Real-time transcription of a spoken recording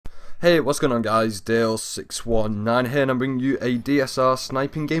Hey, what's going on guys, Dale619 here, and I'm bringing you a DSR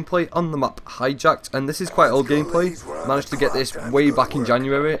sniping gameplay on the map Hijacked, and this is quite old gameplay. Managed to get this way back in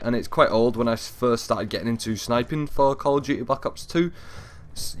January, and it's quite old when I first started getting into sniping for Call of Duty Black Ops 2.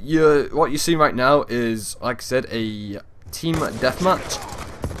 What you're seeing right now is, like I said, a team deathmatch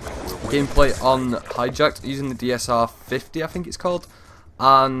gameplay on Hijacked using the DSR 50, I think it's called,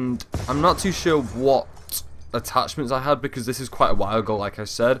 and I'm not too sure what attachments I had because this is quite a while ago, like I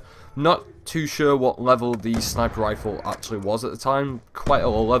said. Not too sure what level the sniper rifle actually was at the time. Quite a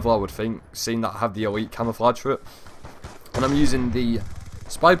low level, I would think, seeing that I have the elite camouflage for it. And I'm using the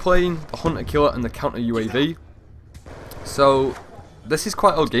spy plane, the hunter killer, and the counter UAV. So this is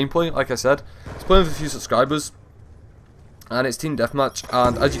quite old gameplay, like I said. It's playing with a few subscribers, and it's team deathmatch.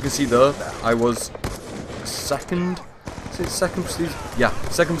 And as you can see there, I was second. Is it second prestige? Yeah,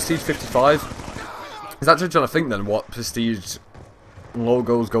 second prestige 55. I was actually trying to think then what prestige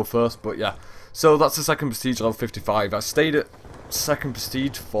logos go first, but yeah. So that's the second prestige level 55. I stayed at second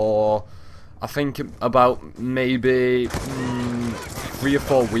prestige for, I think, about maybe 3 or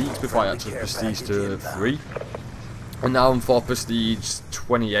 4 weeks before I actually prestige to 3. And now I'm for prestige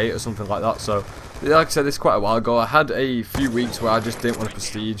 28 or something like that. So, like I said, it's quite a while ago. I had a few weeks where I just didn't want to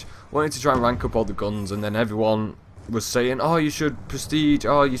prestige. Wanted to try and rank up all the guns, and then everyone was saying, oh, you should prestige,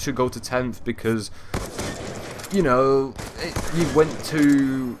 oh, you should go to 10th because, you know, you went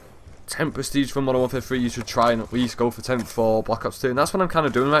to 10th prestige for Modern Warfare 3, you should try and at least go for 10th for Black Ops 2, and that's what I'm kind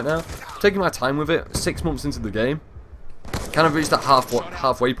of doing right now. Taking my time with it, 6 months into the game. Kind of reached that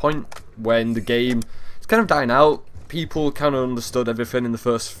halfway point when the game is kind of dying out. People kind of understood everything in the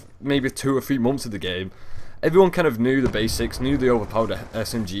first maybe 2 or 3 months of the game. Everyone kind of knew the basics, knew the overpowered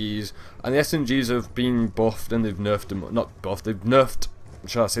SMGs, and the SMGs have been buffed and they've nerfed them, not buffed, they've nerfed,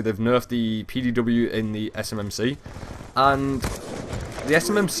 shall I say, they've nerfed the PDW in the SMMC, and the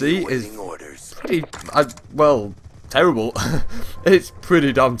SMMC is pretty, well, terrible. It's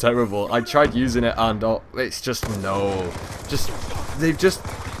pretty damn terrible. I tried using it and it's just, no, they've just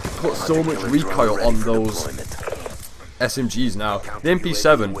put so much recoil on those SMGs now. The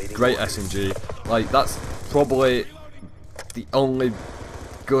MP7, great SMG, like that's probably the only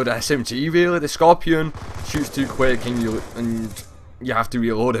good SMG really. The Scorpion shoots too quick and you have to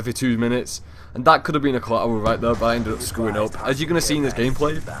reload every 2 minutes, and that could have been a collateral right there, but I ended up screwing up. As you're going to see in this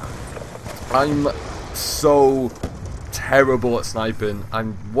gameplay, I'm so terrible at sniping.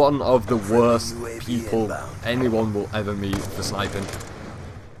 I'm one of the worst people anyone will ever meet for sniping,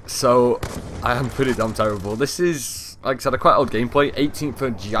 so I am pretty damn terrible. This is, like I said, a quite old gameplay. 18th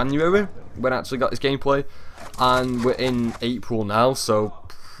of January when I actually got this gameplay, and we're in April now, so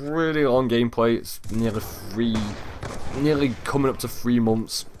pretty long gameplay. It's nearly coming up to 3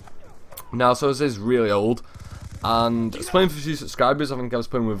 months now, so this is really old. And I was playing for a few subscribers. I think I was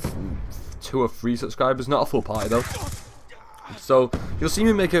playing with 2 or 3 subscribers, not a full party though. So you'll see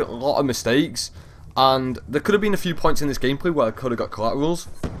me make a lot of mistakes, and there could have been a few points in this gameplay where I could have got collaterals,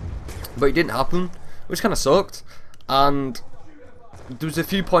 but it didn't happen, which kind of sucked. And there was a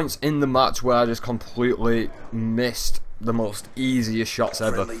few points in the match where I just completely missed the most easiest shots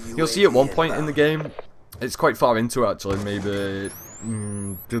ever. You'll see at one point in the game, it's quite far into it actually, maybe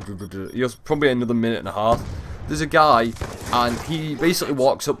you're probably another minute and a half. There's a guy and he basically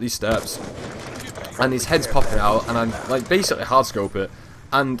walks up these steps and his head's popping out, and I'm like basically hard scope it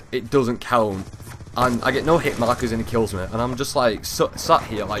and it doesn't count, and I get no hit markers and he kills me, and I'm just like sat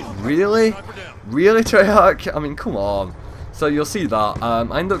here like, really Treyarch? I mean, come on. So you'll see that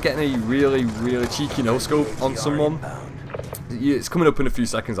I end up getting a really cheeky no scope on someone. It's coming up in a few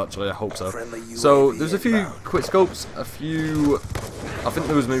seconds actually, I hope so. So there's a few quick scopes, I think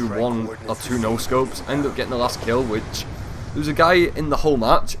there was maybe 1 or 2 no scopes. I ended up getting the last kill, which there was a guy in the whole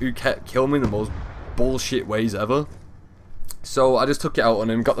match who kept killing me in the most bullshit ways ever. So I just took it out on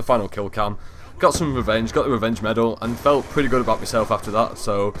him, got the final kill cam, got some revenge, got the revenge medal, and felt pretty good about myself after that.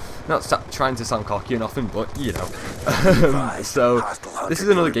 So, not trying to sound cocky or nothing, but you know. So, this is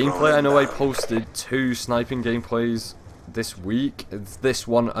another gameplay. I know I posted 2 sniping gameplays this week. It's this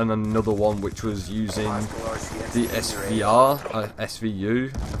one and another one which was using the SVR, SVU,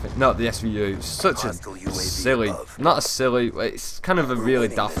 I think. No, the SVU. It's such a silly, not a silly, it's kind of a really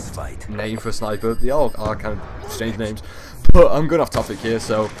daft name for a sniper. They all are kind of strange names. But I'm going off topic here.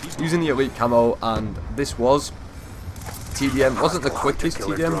 So using the elite camo, and this was TDM. Wasn't the quickest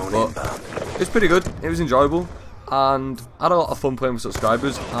TDM, but it was pretty good. It was enjoyable, and I had a lot of fun playing with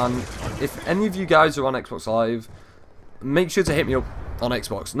subscribers. And if any of you guys are on Xbox Live, make sure to hit me up on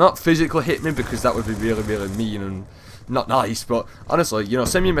Xbox. Not physically hit me, because that would be really mean and not nice, but honestly, you know,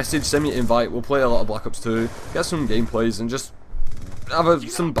 send me a message, send me an invite. We'll play a lot of Black Ops 2, get some gameplays, and just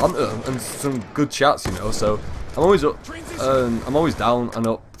have some banter and some good chats, you know. So I'm always up, I'm always down and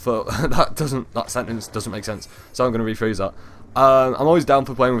up for that sentence doesn't make sense. So I'm gonna rephrase that. I'm always down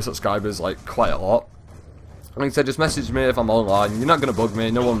for playing with subscribers, like quite a lot. Like I said, just message me if I'm online. You're not gonna bug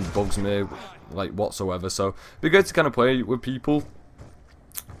me. No one bugs me, like whatsoever. So it'd be good to kind of play with people.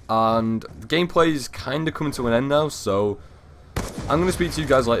 And the gameplay is kind of coming to an end now, so I'm going to speak to you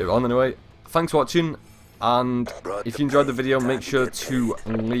guys later on anyway. Thanks for watching, and if you enjoyed the video, make sure to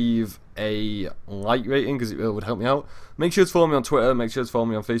leave a like rating because it would help me out. Make sure to follow me on Twitter, make sure to follow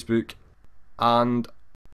me on Facebook, and